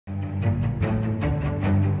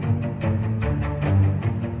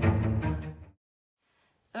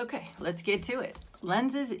Okay, let's get to it.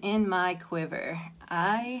 Lenses in my quiver.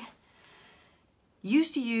 I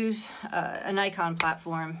used to use a Nikon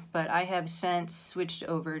platform, but I have since switched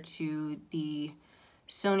over to the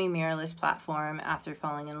Sony mirrorless platform after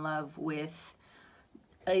falling in love with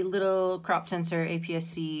a little crop sensor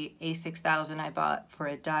APS-C A6000 I bought for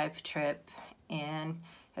a dive trip, and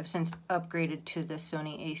have since upgraded to the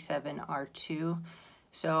Sony A7R2.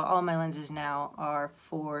 So all my lenses now are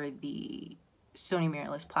for the Sony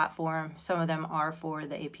mirrorless platform. Some of them are for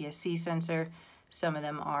the APS-C sensor, some of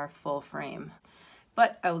them are full frame.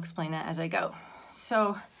 But I will explain that as I go.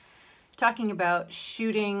 So, talking about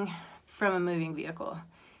shooting from a moving vehicle.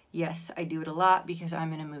 Yes, I do it a lot because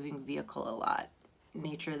I'm in a moving vehicle a lot.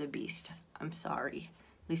 Nature of the beast. I'm sorry.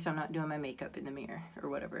 At least I'm not doing my makeup in the mirror or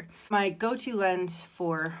whatever. My go-to lens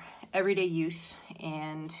for everyday use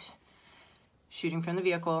and shooting from the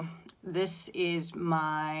vehicle, this is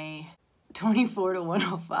my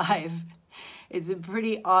 24-105. It's a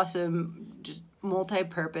pretty awesome, just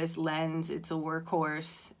multi-purpose lens. It's a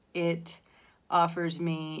workhorse. It offers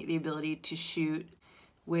me the ability to shoot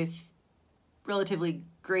with relatively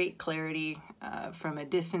great clarity from a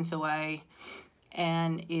distance away,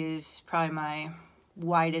 and is probably my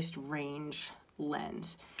widest range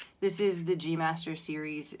lens. This is the G Master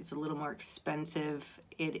series. It's a little more expensive.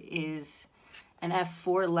 It is an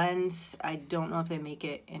f4 lens. I don't know if they make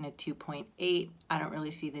it in a 2.8. I don't really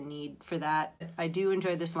see the need for that. I do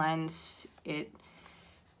enjoy this lens. It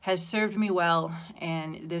has served me well,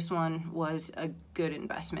 and this one was a good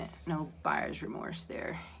investment. No buyer's remorse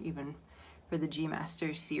there, even for the G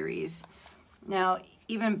Master series. Now,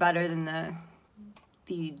 even better than the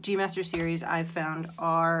G Master series I've found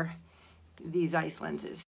are these Zeiss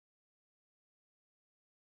lenses.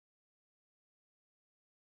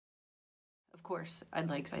 Of course, I'd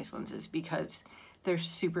like Zeiss lenses because they're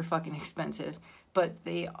super fucking expensive, but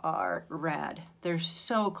they are rad. They're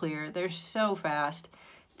so clear, they're so fast.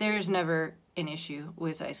 There's never an issue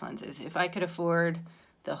with Zeiss lenses. If I could afford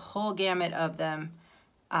the whole gamut of them,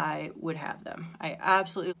 I would have them.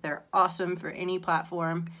 They're awesome for any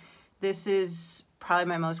platform. This is probably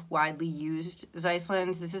my most widely used Zeiss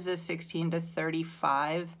lens. This is a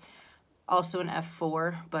 16-35, also an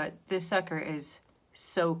f4, but this sucker is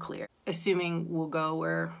so clear. Assuming we'll go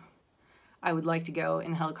where I would like to go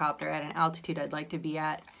in the helicopter at an altitude I'd like to be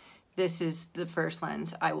at, this is the first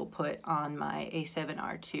lens I will put on my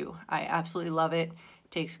A7R2. I absolutely love it.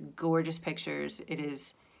 It takes gorgeous pictures. It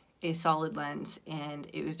is a solid lens, and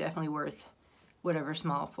it was definitely worth whatever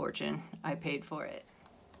small fortune I paid for it.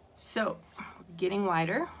 So, getting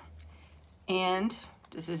wider, and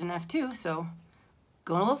this is an f2, so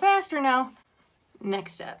going a little faster now.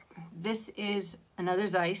 Next step, this is another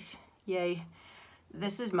Zeiss, yay.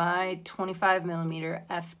 This is my 25mm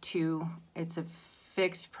f2. It's a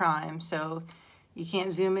fixed prime, so you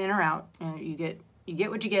can't zoom in or out. You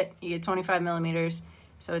get what you get. You get 25mm,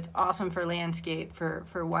 so it's awesome for landscape,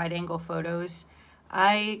 for wide angle photos.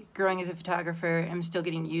 I, growing as a photographer, am still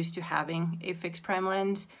getting used to having a fixed prime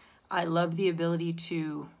lens. I love the ability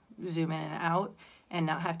to zoom in and out and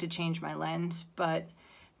not have to change my lens, but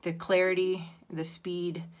the clarity, the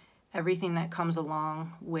speed, everything that comes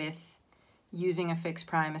along with using a fixed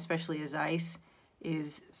prime, especially a Zeiss,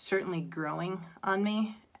 is certainly growing on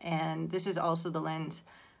me. And this is also the lens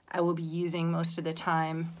I will be using most of the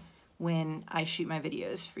time when I shoot my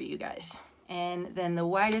videos for you guys. And then the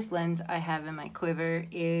widest lens I have in my quiver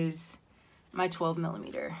is my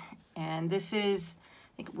 12mm. And this is,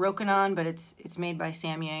 I think, Rokinon, but it's made by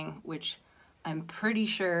Samyang, which I'm pretty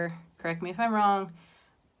sure, correct me if I'm wrong,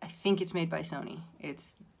 I think it's made by Sony.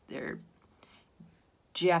 It's their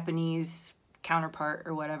Japanese counterpart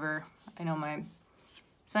or whatever. I know my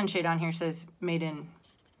sunshade on here says made in,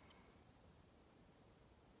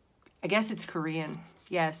 I guess it's Korean.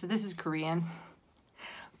 Yeah, so this is Korean,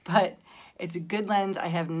 but it's a good lens. I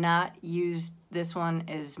have not used this one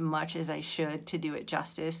as much as I should to do it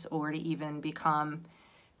justice or to even become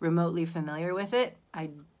remotely familiar with it. I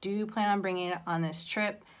do plan on bringing it on this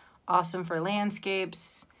trip. Awesome for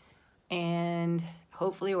landscapes, and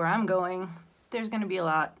hopefully where I'm going, there's gonna be a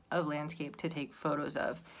lot of landscape to take photos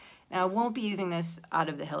of. Now, I won't be using this out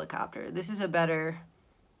of the helicopter. This is a better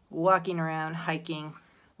walking around, hiking,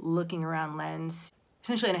 looking around lens.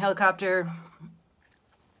 Essentially in a helicopter,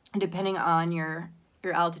 depending on your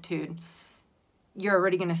altitude, you're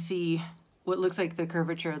already gonna see what looks like the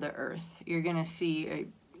curvature of the earth. You're gonna see,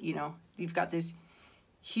 you've got this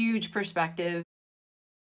huge perspective,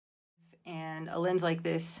 and a lens like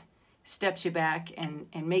this steps you back and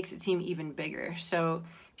makes it seem even bigger. So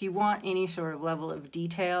if you want any sort of level of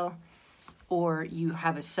detail, or you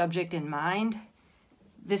have a subject in mind,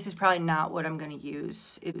 this is probably not what I'm going to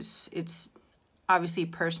use. It's obviously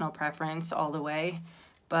personal preference all the way,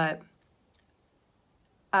 but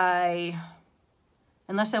unless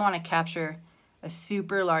I want to capture a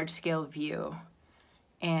super large scale view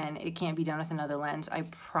and it can't be done with another lens, I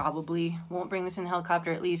probably won't bring this in the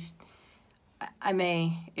helicopter. At least I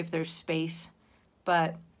may if there's space,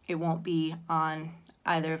 but it won't be on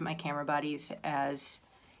either of my camera bodies as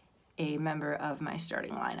a member of my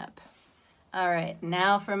starting lineup. All right,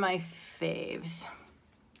 now for my faves.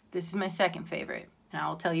 This is my second favorite, and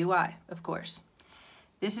I'll tell you why, of course.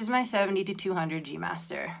 This is my 70-200 G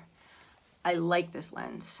Master. I like this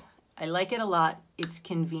lens. I like it a lot. It's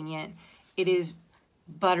convenient. It is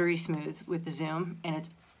buttery smooth with the zoom, and it's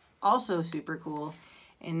also super cool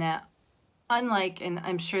in that, unlike, and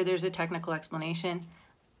I'm sure there's a technical explanation,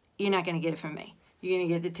 you're not going to get it from me. You're going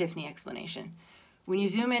to get the Tiffany explanation. When you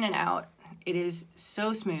zoom in and out, it is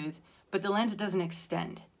so smooth, but the lens doesn't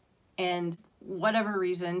extend. And whatever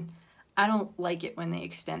reason, I don't like it when they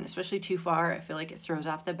extend, especially too far. I feel like it throws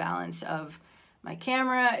off the balance of my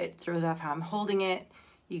camera. It throws off how I'm holding it.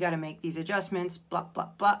 You got to make these adjustments, blah, blah,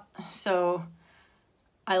 blah. So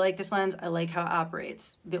I like this lens. I like how it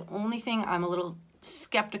operates. The only thing I'm a little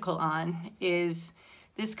skeptical on is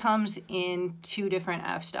this comes in two different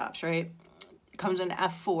f-stops, right? It comes in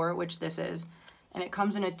f4, which this is, and it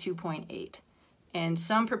comes in a 2.8. And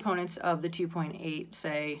some proponents of the 2.8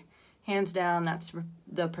 say, hands down, that's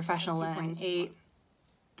the professional lens. 2.8.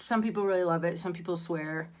 Some people really love it. Some people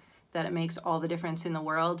swear that it makes all the difference in the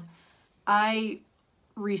world. I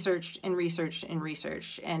researched and researched and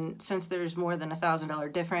researched, and since there's more than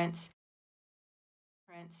 $1,000 difference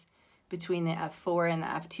between the f4 and the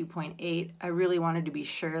f2.8, I really wanted to be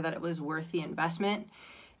sure that it was worth the investment.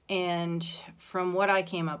 And from what I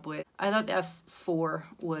came up with, I thought the f4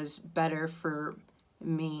 was better for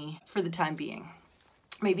me for the time being.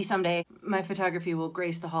 Maybe someday my photography will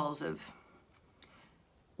grace the halls of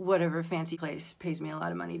whatever fancy place pays me a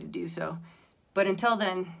lot of money to do so. But until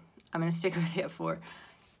then, I'm gonna stick with the f4.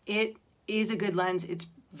 It is a good lens. It's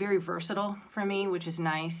very versatile for me, which is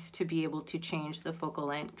nice to be able to change the focal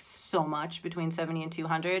length so much between 70 and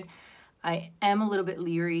 200. I am a little bit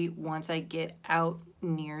leery once I get out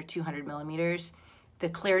near 200 millimeters. The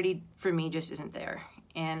clarity for me just isn't there.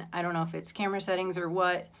 And I don't know if it's camera settings or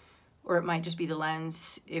what, or it might just be the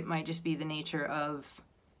lens. It might just be the nature of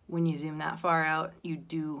when you zoom that far out, you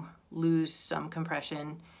do lose some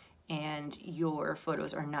compression and your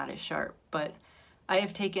photos are not as sharp. But I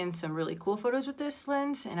have taken some really cool photos with this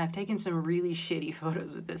lens, and I've taken some really shitty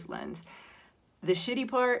photos with this lens. The shitty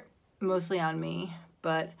part, mostly on me,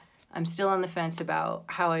 but I'm still on the fence about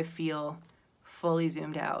how I feel fully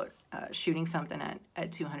zoomed out shooting something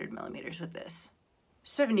at 200 millimeters with this.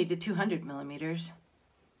 70 to 200 millimeters,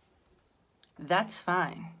 that's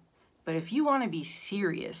fine. But if you want to be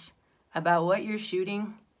serious about what you're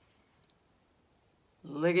shooting,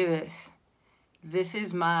 look at this. This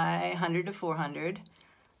is my 100 to 400.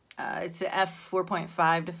 It's a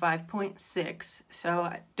f4.5 to 5.6, so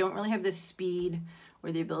I don't really have the speed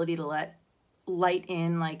or the ability to let light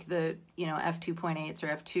in like the f2.8s or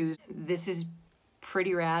f2s. This is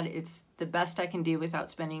pretty rad. It's the best I can do without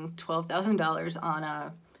spending $12,000 on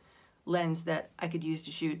a lens that I could use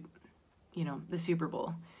to shoot, the Super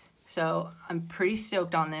Bowl. So I'm pretty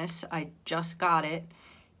stoked on this. I just got it,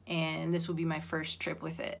 and this will be my first trip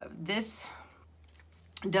with it. This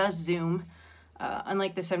does zoom,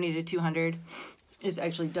 unlike the 70 to 200, this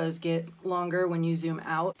actually does get longer when you zoom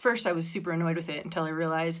out. First, I was super annoyed with it until I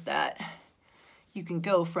realized that you can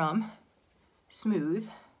go from smooth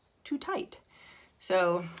to tight.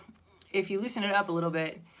 So if you loosen it up a little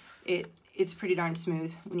bit, it's pretty darn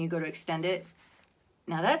smooth when you go to extend it.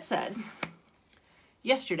 Now that said,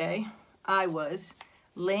 yesterday I was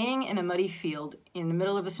laying in a muddy field in the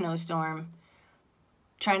middle of a snowstorm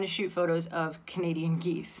trying to shoot photos of Canadian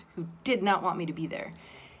geese who did not want me to be there.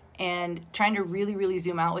 And trying to really, really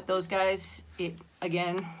zoom out with those guys,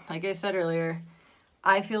 again, like I said earlier,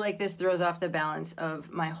 I feel like this throws off the balance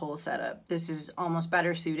of my whole setup. This is almost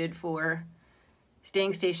better suited for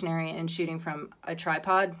staying stationary and shooting from a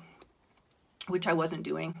tripod, which I wasn't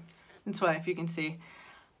doing. That's why, if you can see,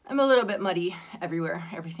 I'm a little bit muddy everywhere.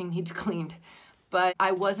 Everything needs cleaned. But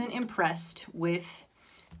I wasn't impressed with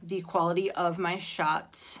the quality of my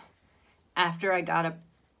shots after I got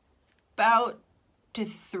about to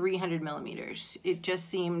 300 millimeters. It just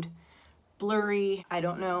seemed blurry. I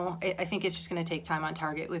don't know. I think it's just going to take time on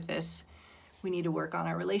target with this. We need to work on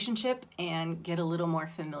our relationship and get a little more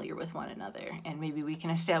familiar with one another, and maybe we can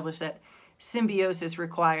establish that symbiosis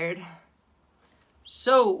required.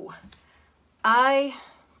 So I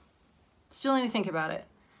still need to think about it.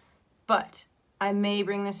 but I may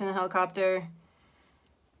bring this in the helicopter.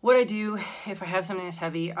 What I do if I have something that's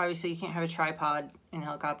heavy, obviously you can't have a tripod in the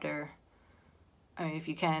helicopter. I mean, if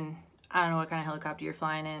you can, I don't know what kind of helicopter you're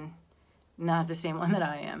flying in. Not the same one that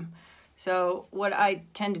I am. So what I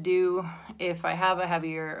tend to do if I have a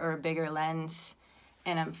heavier or a bigger lens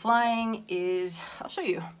and I'm flying is, I'll show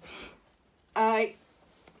you. I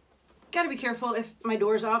gotta be careful if my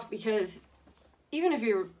door's off, because even if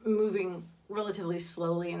you're moving relatively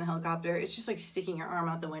slowly in the helicopter, it's just like sticking your arm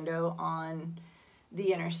out the window on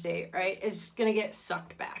the interstate, right? It's gonna get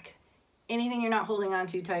sucked back. Anything you're not holding on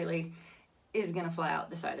too tightly is gonna fly out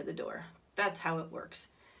the side of the door. That's how it works.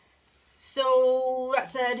 So that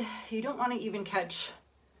said, you don't want to even catch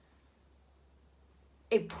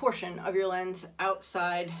a portion of your lens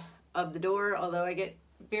outside of the door, although I get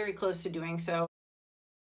very close to doing so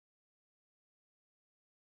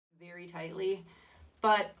very tightly.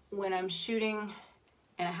 But when I'm shooting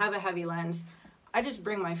and I have a heavy lens, I just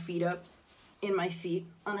bring my feet up in my seat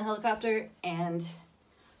on the helicopter and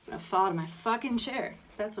I'm gonna fall out of my fucking chair.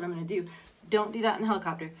 That's what I'm gonna do. Don't do that in the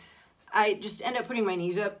helicopter. I just end up putting my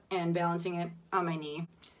knees up and balancing it on my knee.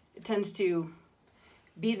 It tends to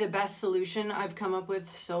be the best solution I've come up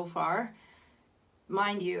with so far.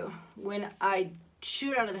 Mind you, when I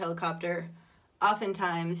shoot out of the helicopter,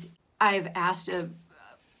 oftentimes I've asked a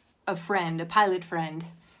friend, a pilot friend,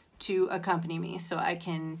 to accompany me so I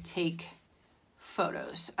can take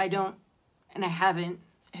photos. I haven't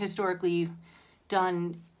historically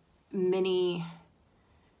done many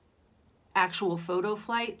actual photo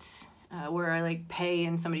flights where I like pay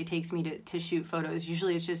and somebody takes me to shoot photos.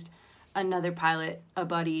 Usually it's just another pilot, a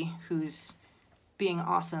buddy who's being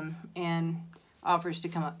awesome and offers to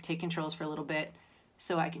come up, take controls for a little bit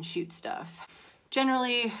so I can shoot stuff.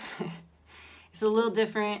 Generally, it's a little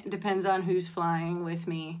different, depends on who's flying with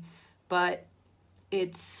me, but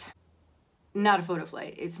it's not a photo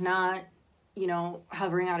flight. It's not, you know,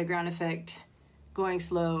 hovering out of ground effect, going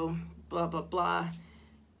slow, blah, blah, blah.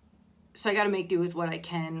 So I got to make do with what I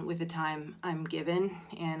can with the time I'm given,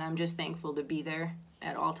 and I'm just thankful to be there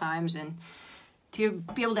at all times and to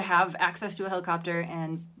be able to have access to a helicopter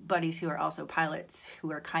and buddies who are also pilots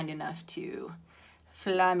who are kind enough to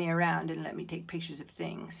fly me around and let me take pictures of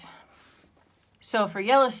things. So for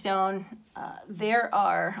Yellowstone,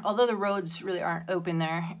 although the roads really aren't open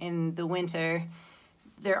there in the winter,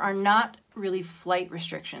 there are not really flight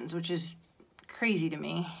restrictions, which is crazy to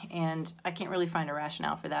me, and I can't really find a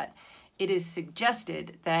rationale for that. It is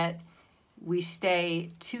suggested that we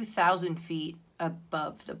stay 2,000 feet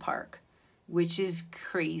above the park, which is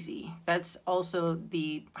crazy. That's also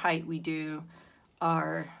the height we do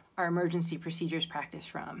our emergency procedures practice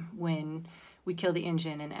from when we kill the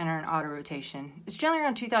engine and enter an auto rotation. It's generally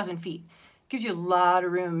around 2,000 feet. It gives you a lot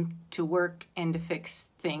of room to work and to fix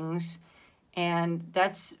things, and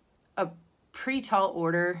that's a pretty tall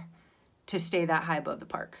order to stay that high above the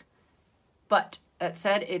park. But that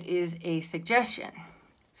said, it is a suggestion,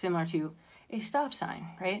 similar to a stop sign,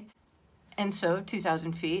 right? And so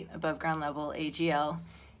 2,000 feet above ground level AGL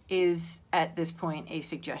is at this point a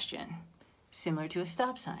suggestion, similar to a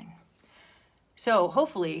stop sign. So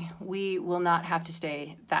hopefully we will not have to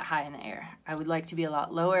stay that high in the air. I would like to be a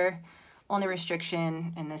lot lower. Only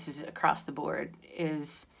restriction, and this is across the board,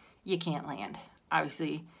 is you can't land.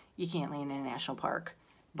 Obviously, you can't land in a national park,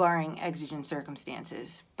 barring exigent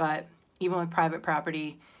circumstances. But even with private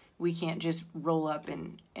property, we can't just roll up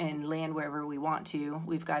and land wherever we want to.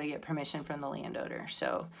 We've got to get permission from the landowner.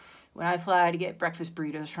 So when I fly to get breakfast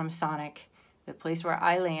burritos from Sonic, the place where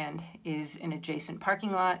I land is an adjacent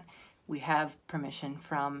parking lot. We have permission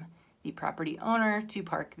from the property owner to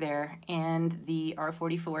park there, and the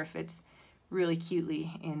R44 fits really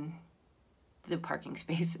cutely in the parking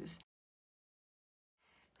spaces.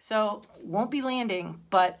 So won't be landing,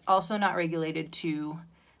 but also not regulated to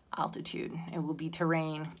altitude. It will be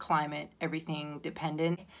terrain, climate, everything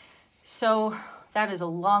dependent. So that is a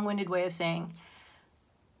long-winded way of saying,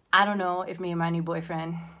 I don't know if me and my new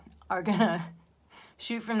boyfriend are gonna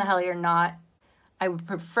shoot from the heli or not. I would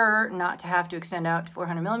prefer not to have to extend out to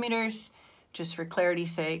 400 millimeters, just for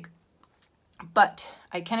clarity's sake. But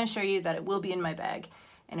I can assure you that it will be in my bag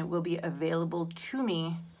and it will be available to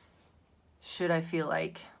me should I feel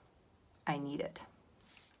like I need it.